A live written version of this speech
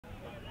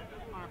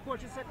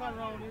Coach, the second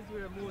round is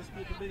where most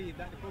people believe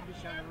that the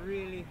competition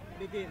really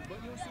begins.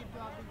 But you seem to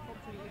have been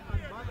completely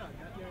unbothered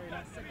that you're in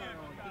a second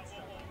round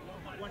fixture.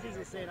 What is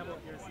it saying about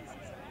your season?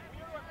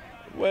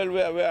 Well,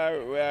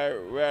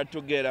 we are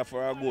together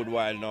for a good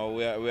while now.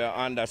 We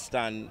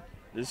understand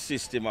the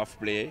system of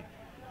play.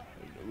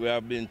 We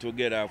have been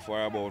together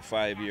for about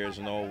 5 years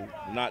now.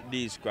 Not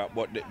these crap,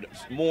 but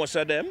most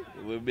of them,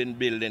 we've been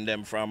building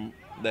them from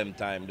them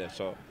time there.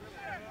 So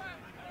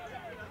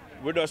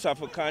we just have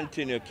to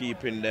continue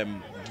keeping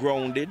them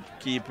grounded,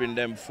 keeping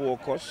them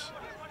focused,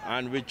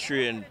 and we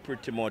train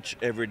pretty much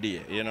every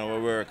day. You know,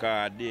 we work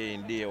hard day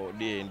in, day out,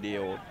 day in, day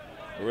out,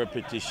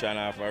 repetition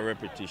after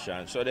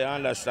repetition. So they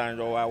understand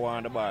how I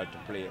want the ball to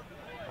play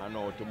and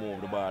how to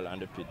move the ball on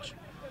the pitch.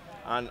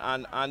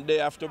 And they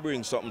have to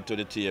bring something to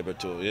the table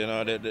too. You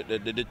know,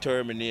 the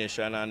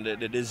determination and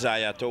the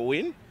desire to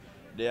win,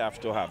 they have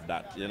to have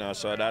that, you know.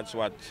 So that's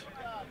what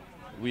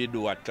we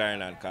do at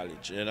Clarendon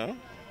College, you know.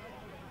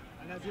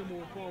 And as you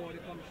move forward, the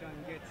competition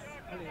gets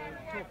a little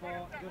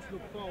tougher. Just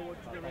look forward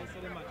to the rest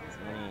of the matches.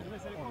 The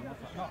rest of the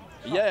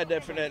competition. Yeah,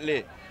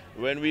 definitely.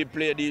 When we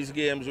play these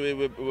games,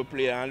 we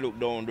play and look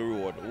down the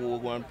road. Who we're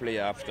going to play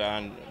after,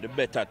 and the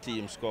better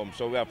teams come.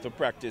 So we have to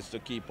practice to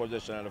keep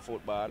possession of the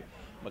football,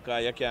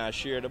 because you can't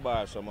share the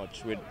ball so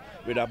much with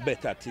a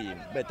better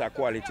team, better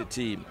quality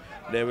team.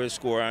 They will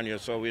score on you,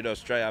 so we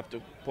just try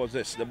to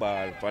possess the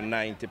ball for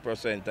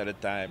 90% of the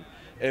time.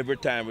 Every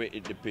time we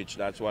hit the pitch,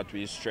 that's what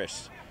we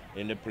stress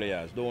in the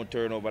players. Don't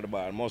turn over the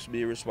ball, must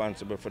be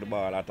responsible for the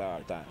ball at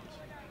all times.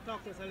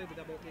 Talk to us a little bit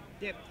about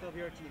the depth of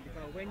your team,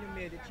 because when you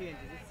made the changes,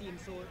 it seemed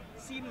so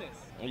seamless.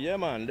 Yeah,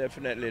 man,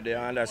 definitely.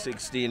 The under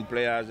 16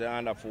 players, the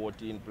under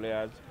 14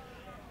 players,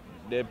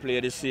 they play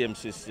the same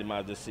system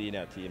as the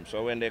senior team.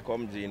 So when they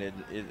come in,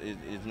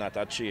 it's not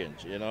a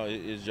change. You know,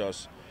 it's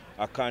just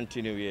a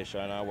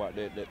continuation of what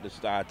the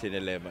starting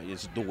 11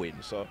 is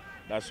doing. So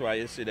that's why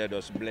you see they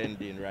just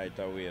blend in right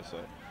away. So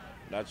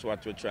that's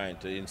what we're trying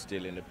to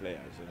instill in the players,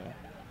 you know.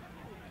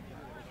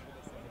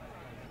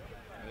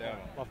 Yeah.